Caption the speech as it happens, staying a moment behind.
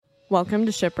Welcome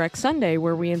to Shipwreck Sunday,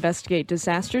 where we investigate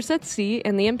disasters at sea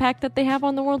and the impact that they have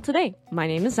on the world today. My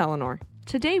name is Eleanor.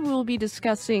 Today we will be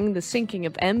discussing the sinking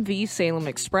of MV Salem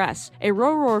Express, a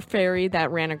ro-ro ferry that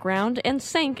ran aground and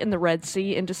sank in the Red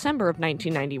Sea in December of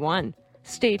 1991.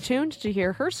 Stay tuned to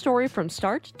hear her story from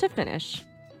start to finish.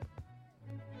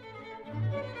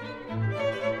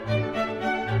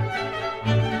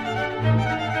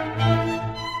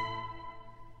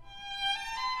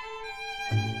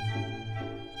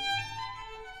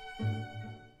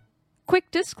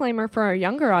 Quick disclaimer for our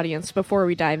younger audience before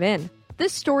we dive in.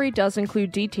 This story does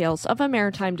include details of a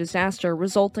maritime disaster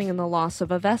resulting in the loss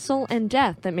of a vessel and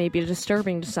death that may be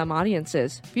disturbing to some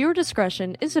audiences. Viewer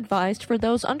discretion is advised for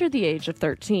those under the age of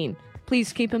 13.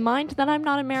 Please keep in mind that I'm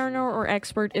not a mariner or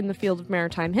expert in the field of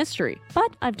maritime history,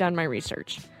 but I've done my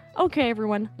research. Okay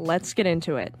everyone, let's get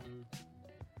into it.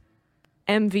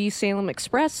 MV Salem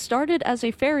Express started as a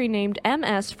ferry named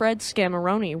MS Fred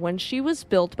Scamaroni when she was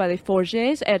built by the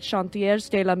Forges et Chantiers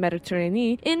de la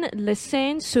Méditerranée in Les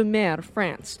Seine-sur-Mer,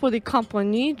 France, for the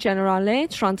Compagnie Générale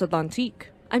Transatlantique.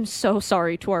 I'm so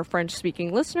sorry to our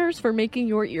French-speaking listeners for making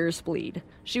your ears bleed.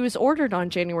 She was ordered on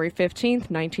January 15,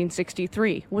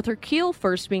 1963, with her keel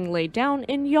first being laid down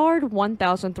in yard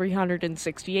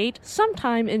 1368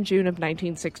 sometime in June of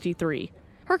 1963.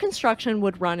 Her construction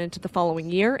would run into the following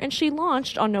year, and she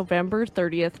launched on November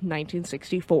 30th,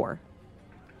 1964.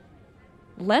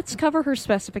 Let's cover her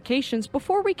specifications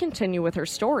before we continue with her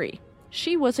story.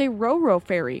 She was a ro-ro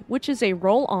ferry, which is a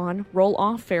roll-on,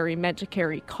 roll-off ferry meant to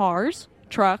carry cars,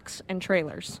 trucks, and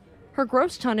trailers. Her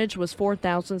gross tonnage was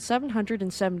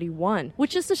 4,771,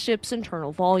 which is the ship's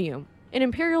internal volume. In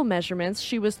imperial measurements,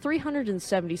 she was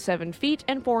 377 feet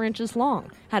and 4 inches long,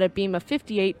 had a beam of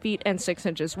 58 feet and 6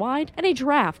 inches wide, and a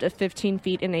draft of 15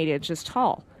 feet and 8 inches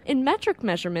tall. In metric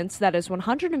measurements, that is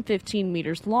 115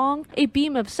 meters long, a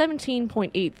beam of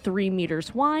 17.83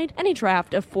 meters wide, and a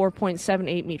draft of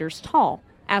 4.78 meters tall.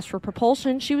 As for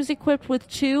propulsion, she was equipped with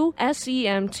two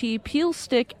SEMT peel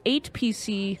stick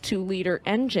 8PC 2-liter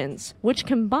engines, which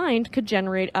combined could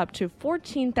generate up to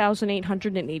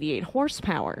 14,888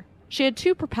 horsepower. She had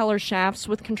two propeller shafts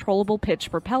with controllable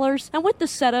pitch propellers, and with the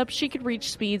setup, she could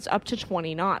reach speeds up to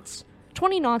 20 knots.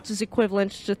 20 knots is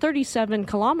equivalent to 37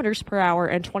 kilometers per hour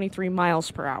and 23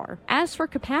 miles per hour. As for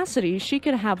capacity, she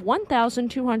could have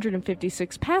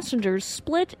 1,256 passengers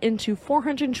split into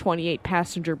 428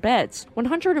 passenger beds,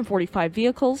 145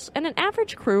 vehicles, and an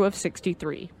average crew of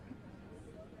 63.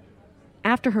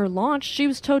 After her launch, she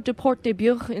was towed to Port de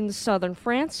Bure in southern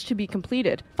France to be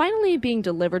completed, finally being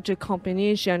delivered to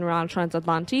Compagnie Générale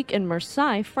Transatlantique in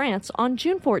Marseille, France on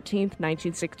June 14,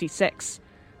 1966.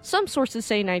 Some sources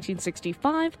say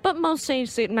 1965, but most say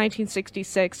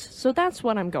 1966, so that's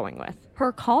what I'm going with.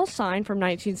 Her call sign from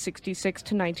 1966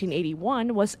 to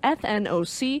 1981 was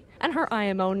FNOC, and her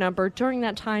IMO number during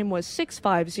that time was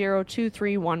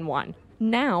 6502311.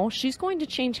 Now, she's going to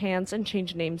change hands and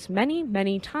change names many,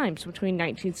 many times between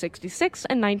 1966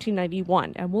 and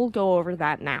 1991, and we'll go over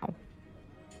that now.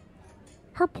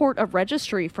 Her port of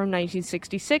registry from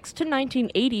 1966 to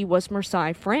 1980 was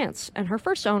Marseille, France, and her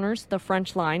first owners, the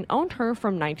French line, owned her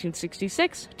from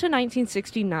 1966 to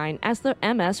 1969 as the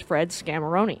MS Fred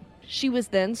Scamaroni. She was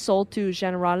then sold to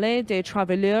Générale des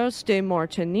Travailleurs de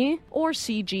Mauritanie, or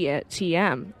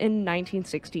CGTM, in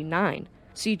 1969.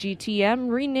 CGTM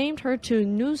renamed her to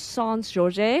Nous Sans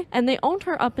Georges, and they owned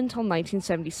her up until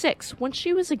 1976, when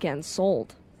she was again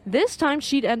sold. This time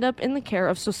she'd end up in the care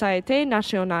of Société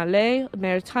Nationale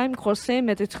Maritime Croisée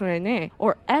Méditerranée,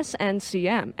 or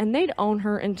SNCM, and they'd own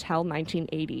her until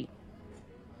 1980.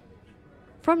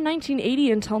 From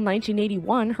 1980 until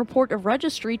 1981, her port of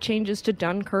registry changes to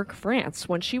Dunkirk, France,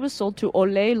 when she was sold to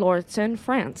Olay Lauritsen,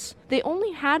 France. They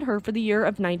only had her for the year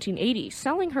of 1980,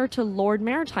 selling her to Lord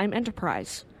Maritime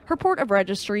Enterprise. Her port of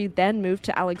registry then moved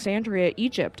to Alexandria,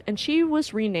 Egypt, and she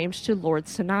was renamed to Lord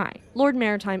Sinai. Lord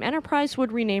Maritime Enterprise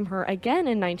would rename her again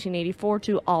in 1984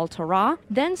 to Al Tara,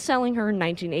 then selling her in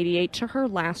 1988 to her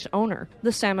last owner, the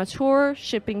Samatur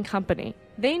Shipping Company.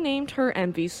 They named her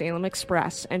MV Salem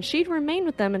Express, and she'd remain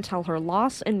with them until her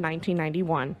loss in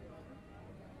 1991.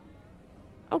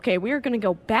 Okay, we are going to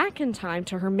go back in time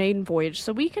to her maiden voyage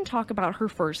so we can talk about her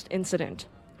first incident.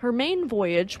 Her maiden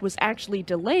voyage was actually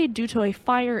delayed due to a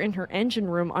fire in her engine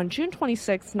room on June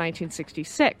 26,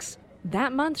 1966.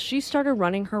 That month, she started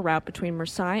running her route between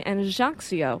Marseille and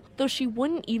Ajaccio, though she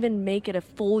wouldn't even make it a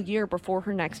full year before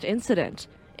her next incident.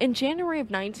 In January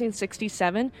of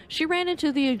 1967, she ran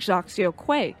into the Ajaccio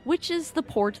Quay, which is the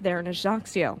port there in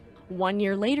Ajaccio. 1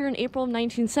 year later, in April of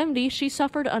 1970, she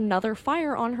suffered another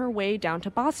fire on her way down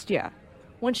to Bastia.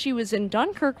 When she was in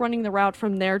Dunkirk running the route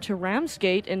from there to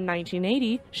Ramsgate in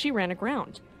 1980, she ran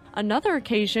aground. Another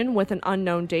occasion, with an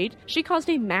unknown date, she caused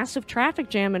a massive traffic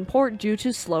jam in port due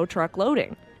to slow truck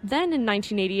loading. Then in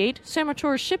 1988,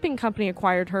 Samatur's shipping company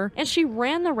acquired her, and she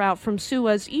ran the route from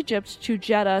Suez, Egypt to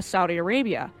Jeddah, Saudi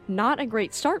Arabia. Not a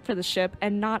great start for the ship,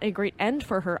 and not a great end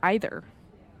for her either.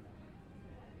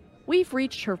 We've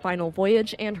reached her final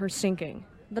voyage and her sinking.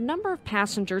 The number of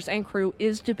passengers and crew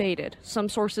is debated. Some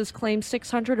sources claim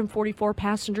 644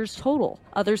 passengers total.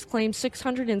 Others claim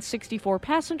 664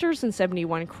 passengers and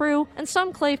 71 crew, and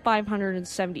some claim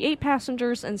 578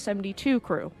 passengers and 72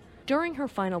 crew. During her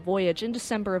final voyage in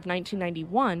December of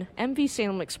 1991, MV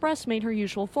Salem Express made her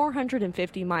usual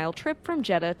 450-mile trip from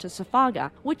Jeddah to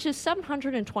Safaga, which is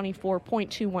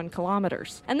 724.21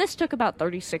 kilometers, and this took about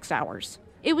 36 hours.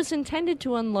 It was intended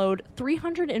to unload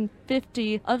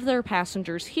 350 of their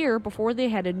passengers here before they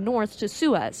headed north to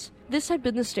Suez. This had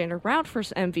been the standard route for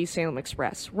MV Salem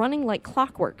Express, running like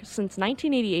clockwork since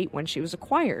 1988 when she was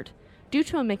acquired. Due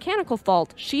to a mechanical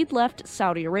fault, she'd left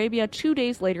Saudi Arabia 2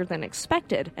 days later than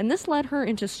expected, and this led her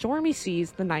into stormy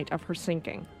seas the night of her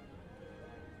sinking.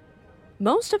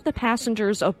 Most of the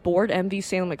passengers aboard MV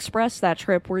Salem Express that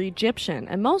trip were Egyptian,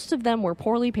 and most of them were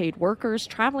poorly paid workers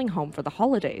traveling home for the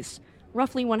holidays.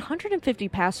 Roughly 150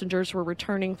 passengers were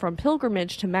returning from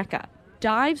pilgrimage to Mecca.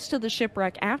 Dives to the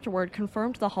shipwreck afterward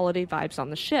confirmed the holiday vibes on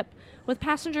the ship, with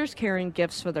passengers carrying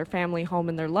gifts for their family home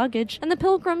in their luggage, and the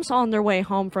pilgrims on their way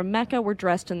home from Mecca were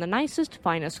dressed in the nicest,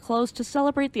 finest clothes to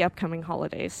celebrate the upcoming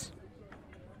holidays.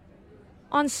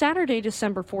 On Saturday,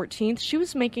 December 14th, she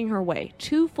was making her way,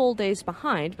 2 full days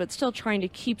behind, but still trying to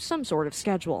keep some sort of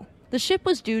schedule. The ship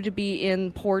was due to be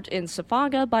in port in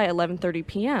Safaga by 11:30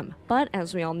 p.m., but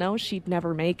as we all know, she'd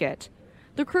never make it.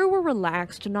 The crew were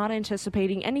relaxed, not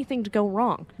anticipating anything to go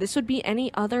wrong. This would be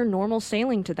any other normal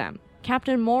sailing to them.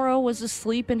 Captain Morrow was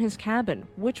asleep in his cabin,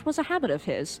 which was a habit of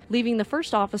his, leaving the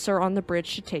first officer on the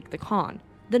bridge to take the conn.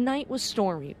 The night was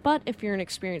stormy, but if you're an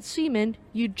experienced seaman,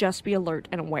 you'd just be alert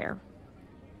and aware.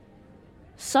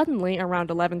 Suddenly, around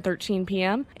 11:13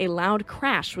 p.m., a loud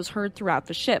crash was heard throughout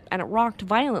the ship, and it rocked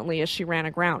violently as she ran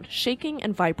aground, shaking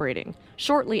and vibrating.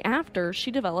 Shortly after, she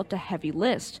developed a heavy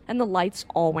list, and the lights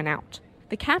all went out.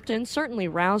 The captain, certainly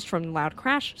roused from the loud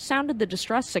crash, sounded the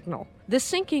distress signal. This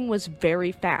sinking was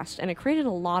very fast, and it created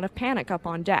a lot of panic up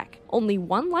on deck. Only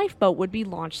one lifeboat would be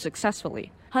launched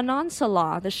successfully. Hanan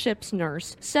Salah, the ship's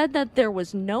nurse, said that there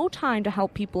was no time to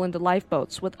help people into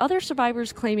lifeboats, with other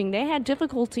survivors claiming they had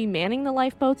difficulty manning the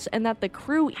lifeboats and that the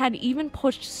crew had even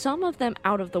pushed some of them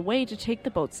out of the way to take the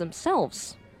boats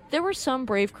themselves. There were some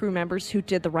brave crew members who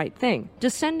did the right thing,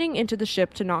 descending into the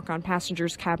ship to knock on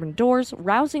passengers' cabin doors,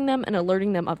 rousing them and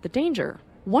alerting them of the danger.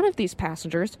 One of these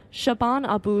passengers, Shaban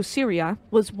Abu Syria,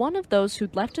 was one of those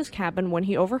who'd left his cabin when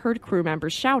he overheard crew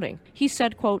members shouting. He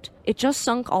said, quote, "It just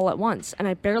sunk all at once, and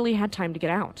I barely had time to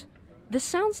get out." This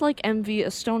sounds like MV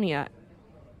Estonia.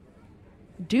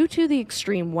 Due to the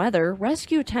extreme weather,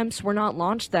 rescue attempts were not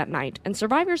launched that night, and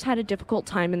survivors had a difficult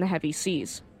time in the heavy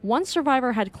seas. One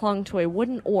survivor had clung to a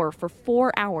wooden oar for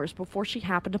 4 hours before she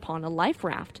happened upon a life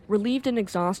raft. Relieved and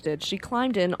exhausted, she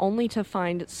climbed in only to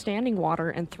find standing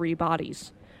water and 3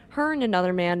 bodies. Her and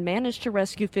another man managed to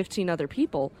rescue 15 other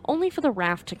people, only for the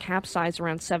raft to capsize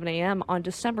around 7 a.m. on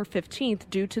December 15th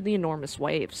due to the enormous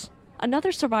waves.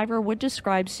 Another survivor would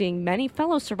describe seeing many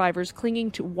fellow survivors clinging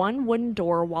to one wooden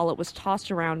door while it was tossed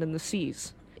around in the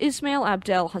seas. Ismail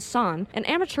Abdel Hassan, an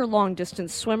amateur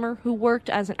long-distance swimmer who worked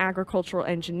as an agricultural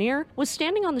engineer, was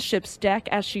standing on the ship's deck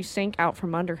as she sank out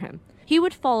from under him. He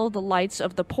would follow the lights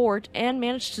of the port and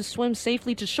managed to swim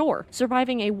safely to shore,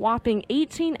 surviving a whopping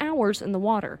 18 hours in the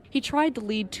water. He tried to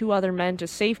lead 2 other men to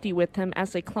safety with him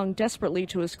as they clung desperately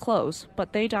to his clothes,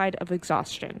 but they died of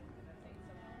exhaustion.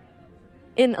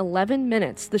 In 11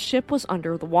 minutes, the ship was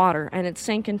under the water, and it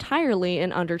sank entirely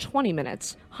in under 20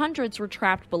 minutes. Hundreds were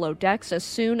trapped below decks as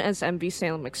soon as MV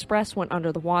Salem Express went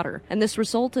under the water, and this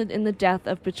resulted in the death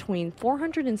of between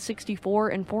 464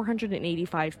 and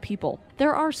 485 people.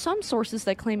 There are some sources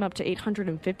that claim up to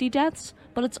 850 deaths,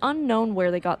 but it's unknown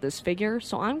where they got this figure,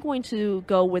 so I'm going to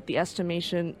go with the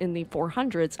estimation in the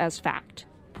 400s as fact.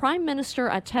 Prime Minister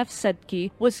Atef Sedki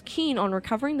was keen on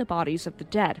recovering the bodies of the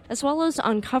dead, as well as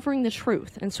uncovering the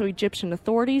truth, and so Egyptian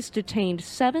authorities detained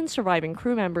 7 surviving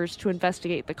crew members to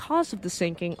investigate the cause of the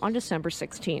sinking on December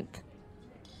 16th.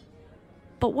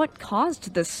 But what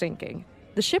caused this sinking?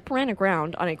 The ship ran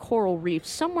aground on a coral reef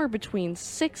somewhere between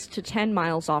 6 to 10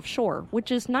 miles offshore,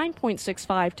 which is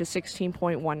 9.65 to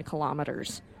 16.1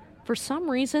 kilometers. For some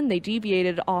reason, they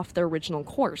deviated off their original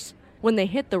course. When they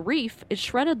hit the reef, it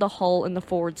shredded the hull in the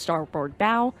forward starboard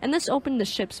bow, and this opened the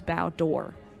ship's bow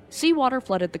door. Seawater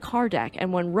flooded the car deck,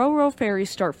 and when ro-ro ferries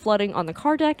start flooding on the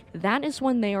car deck, that is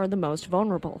when they are the most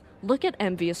vulnerable. Look at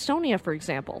MV Estonia, for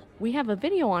example. We have a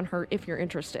video on her if you're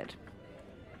interested.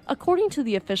 According to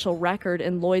the official record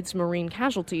in Lloyd's Marine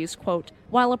Casualties, quote,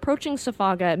 while approaching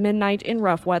Safaga at midnight in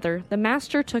rough weather, the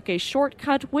master took a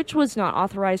shortcut which was not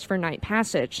authorized for night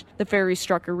passage. The ferry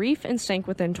struck a reef and sank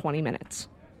within 20 minutes.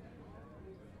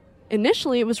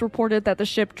 Initially, it was reported that the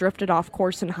ship drifted off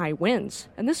course in high winds,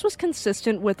 and this was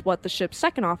consistent with what the ship's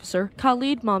second officer,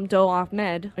 Khalid Mamdouh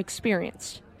Ahmed,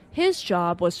 experienced. His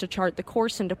job was to chart the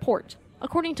course into port.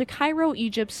 According to Cairo,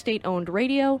 Egypt's state-owned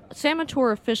radio,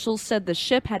 Samator officials said the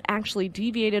ship had actually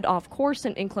deviated off course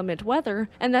in inclement weather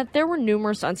and that there were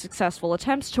numerous unsuccessful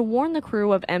attempts to warn the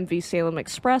crew of MV Salem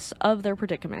Express of their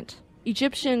predicament.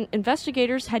 Egyptian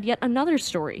investigators had yet another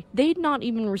story. They'd not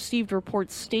even received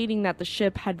reports stating that the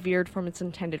ship had veered from its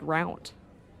intended route.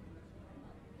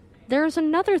 There is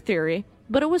another theory,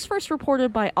 but it was first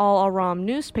reported by Al Ahram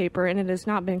newspaper and it has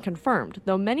not been confirmed,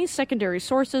 though many secondary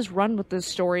sources run with this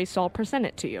story, so I'll present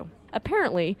it to you.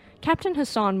 Apparently, Captain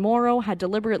Hassan Moro had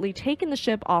deliberately taken the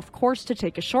ship off course to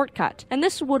take a shortcut, and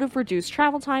this would have reduced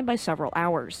travel time by several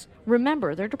hours.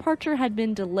 Remember, their departure had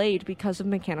been delayed because of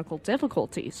mechanical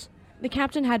difficulties. The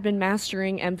captain had been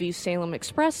mastering MV Salem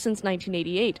Express since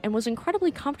 1988 and was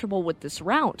incredibly comfortable with this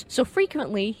route, so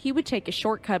frequently he would take a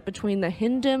shortcut between the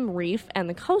Hindem Reef and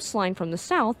the coastline from the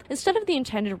south instead of the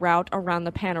intended route around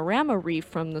the Panorama Reef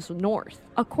from the north.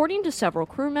 According to several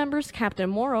crew members,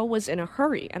 Captain Moro was in a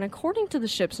hurry, and according to the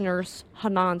ship's nurse,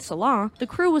 Hanan Salah, the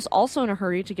crew was also in a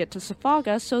hurry to get to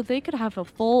Safaga so they could have a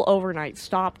full overnight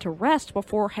stop to rest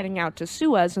before heading out to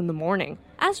Suez in the morning.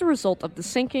 As a result of the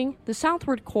sinking, the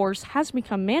southward course has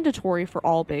become mandatory for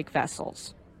all big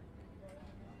vessels.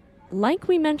 Like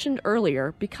we mentioned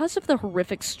earlier, because of the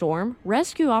horrific storm,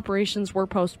 rescue operations were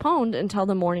postponed until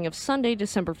the morning of Sunday,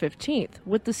 December 15th,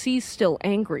 with the seas still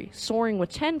angry, soaring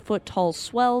with 10-foot tall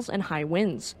swells and high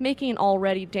winds, making an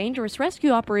already dangerous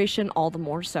rescue operation all the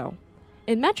more so.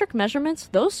 In metric measurements,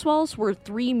 those swells were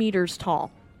 3 meters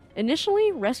tall.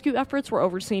 Initially, rescue efforts were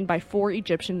overseen by 4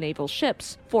 Egyptian naval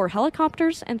ships, 4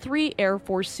 helicopters, and 3 Air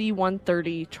Force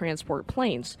C-130 transport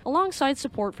planes, alongside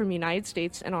support from United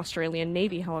States and Australian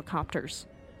Navy helicopters.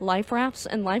 Life rafts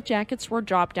and life jackets were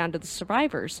dropped down to the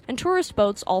survivors, and tourist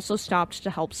boats also stopped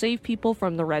to help save people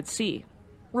from the Red Sea.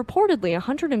 Reportedly,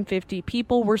 150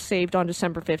 people were saved on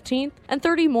December 15th, and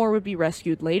 30 more would be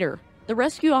rescued later. The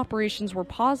rescue operations were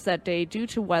paused that day due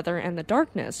to weather and the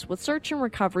darkness, with search and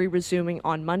recovery resuming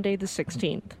on Monday the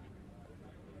 16th.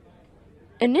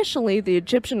 Initially, the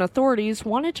Egyptian authorities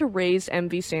wanted to raise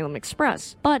MV Salem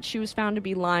Express, but she was found to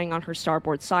be lying on her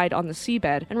starboard side on the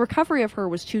seabed, and recovery of her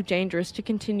was too dangerous to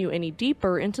continue any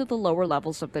deeper into the lower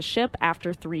levels of the ship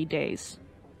after 3 days.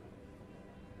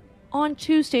 On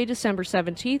Tuesday, December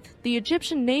 17th, the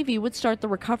Egyptian Navy would start the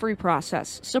recovery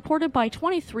process, supported by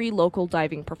 23 local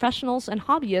diving professionals and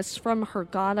hobbyists from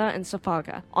Hurghada and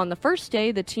Safaga. On the first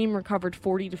day, the team recovered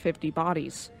 40 to 50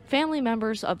 bodies. Family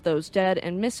members of those dead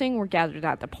and missing were gathered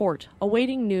at the port,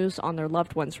 awaiting news on their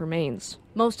loved ones' remains.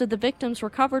 Most of the victims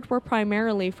recovered were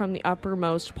primarily from the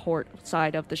uppermost port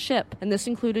side of the ship, and this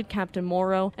included Captain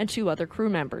Moro and 2 other crew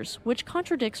members, which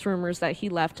contradicts rumors that he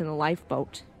left in a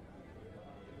lifeboat.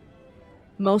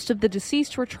 Most of the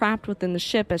deceased were trapped within the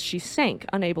ship as she sank,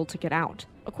 unable to get out.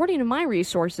 According to my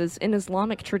resources, in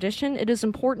Islamic tradition, it is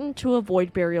important to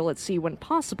avoid burial at sea when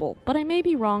possible, but I may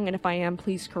be wrong, and if I am,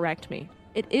 please correct me.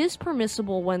 It is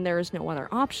permissible when there is no other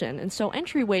option, and so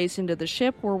entryways into the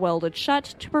ship were welded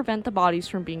shut to prevent the bodies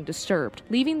from being disturbed,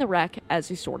 leaving the wreck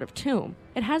as a sort of tomb.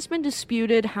 It has been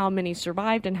disputed how many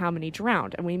survived and how many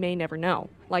drowned, and we may never know.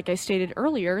 Like I stated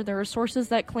earlier, there are sources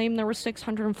that claim there were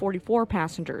 644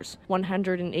 passengers,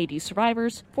 180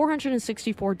 survivors,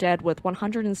 464 dead with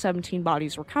 117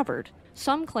 bodies recovered.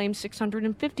 Some claim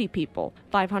 650 people,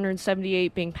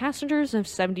 578 being passengers and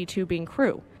 72 being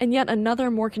crew. And yet another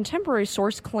more contemporary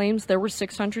source claims there were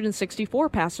 664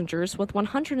 passengers with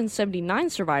 179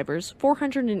 survivors,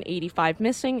 485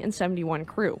 missing, and 71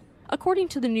 crew. According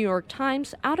to the New York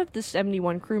Times, out of the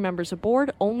 71 crew members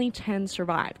aboard, only 10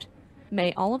 survived.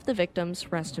 May all of the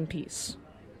victims rest in peace.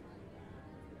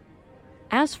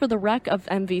 As for the wreck of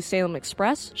MV Salem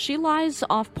Express, she lies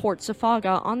off Port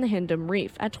Safaga on the Hindem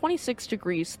Reef at 26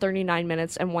 degrees 39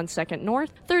 minutes and 1 second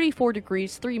north, 34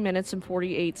 degrees 3 minutes and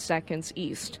 48 seconds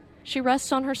east. She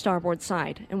rests on her starboard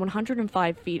side, in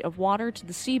 105 feet of water to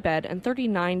the seabed and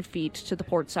 39 feet to the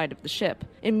port side of the ship.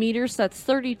 In meters, that's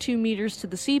 32 meters to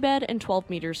the seabed and 12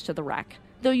 meters to the wreck.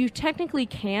 Though you technically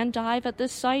can dive at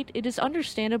this site, it is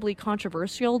understandably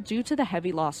controversial due to the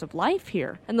heavy loss of life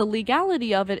here, and the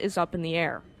legality of it is up in the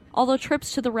air. Although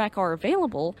trips to the wreck are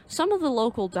available, some of the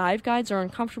local dive guides are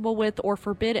uncomfortable with or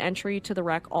forbid entry to the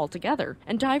wreck altogether,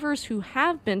 and divers who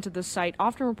have been to the site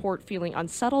often report feeling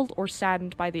unsettled or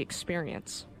saddened by the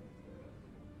experience.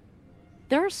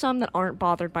 There are some that aren't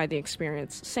bothered by the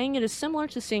experience, saying it is similar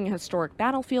to seeing a historic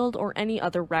battlefield or any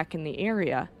other wreck in the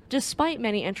area. Despite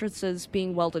many entrances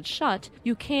being welded shut,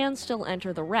 you can still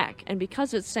enter the wreck, and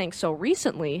because it sank so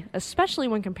recently, especially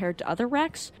when compared to other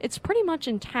wrecks, it's pretty much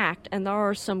intact and there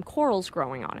are some corals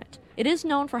growing on it. It is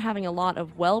known for having a lot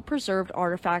of well-preserved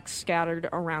artifacts scattered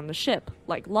around the ship,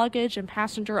 like luggage and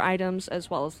passenger items as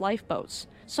well as lifeboats.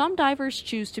 Some divers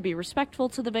choose to be respectful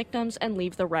to the victims and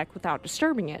leave the wreck without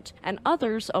disturbing it, and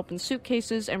others open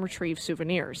suitcases and retrieve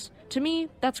souvenirs. To me,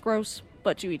 that's gross,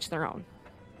 but to each their own.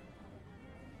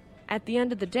 At the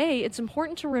end of the day, it's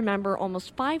important to remember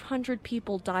almost 500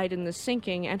 people died in this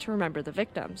sinking and to remember the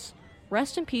victims.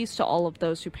 Rest in peace to all of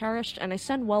those who perished, and I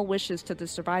send well wishes to the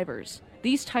survivors.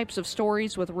 These types of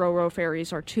stories with Ro-Ro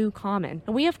ferries are too common,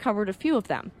 and we have covered a few of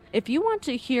them. If you want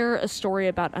to hear a story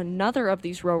about another of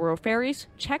these Ro-Ro ferries,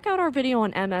 check out our video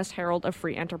on MS Herald of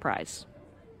Free Enterprise.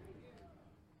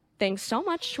 Thanks so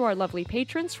much to our lovely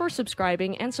patrons for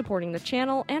subscribing and supporting the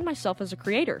channel and myself as a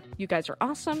creator. You guys are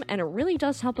awesome and it really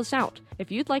does help us out.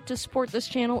 If you'd like to support this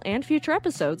channel and future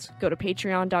episodes, go to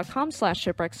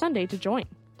patreon.com/shipwrecksunday to join.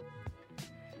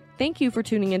 Thank you for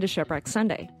tuning into Shipwreck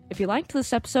Sunday. If you liked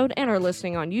this episode and are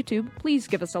listening on YouTube, please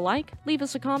give us a like, leave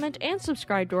us a comment, and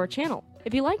subscribe to our channel.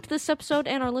 If you liked this episode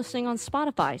and are listening on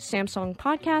Spotify, Samsung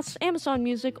Podcasts, Amazon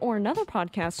Music, or another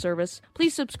podcast service,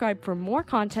 please subscribe for more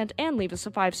content and leave us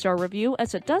a 5-star review,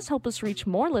 as it does help us reach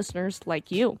more listeners like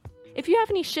you. If you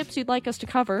have any ships you'd like us to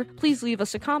cover, please leave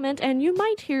us a comment and you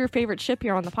might hear your favorite ship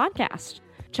here on the podcast.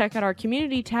 Check out our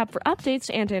community tab for updates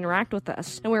and to interact with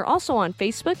us, and we're also on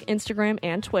Facebook, Instagram,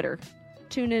 and Twitter.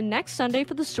 Tune in next Sunday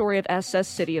for the story of SS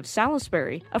City of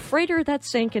Salisbury, a freighter that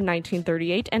sank in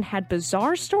 1938 and had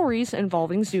bizarre stories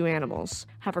involving zoo animals.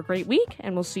 Have a great week,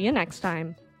 and we'll see you next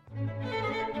time.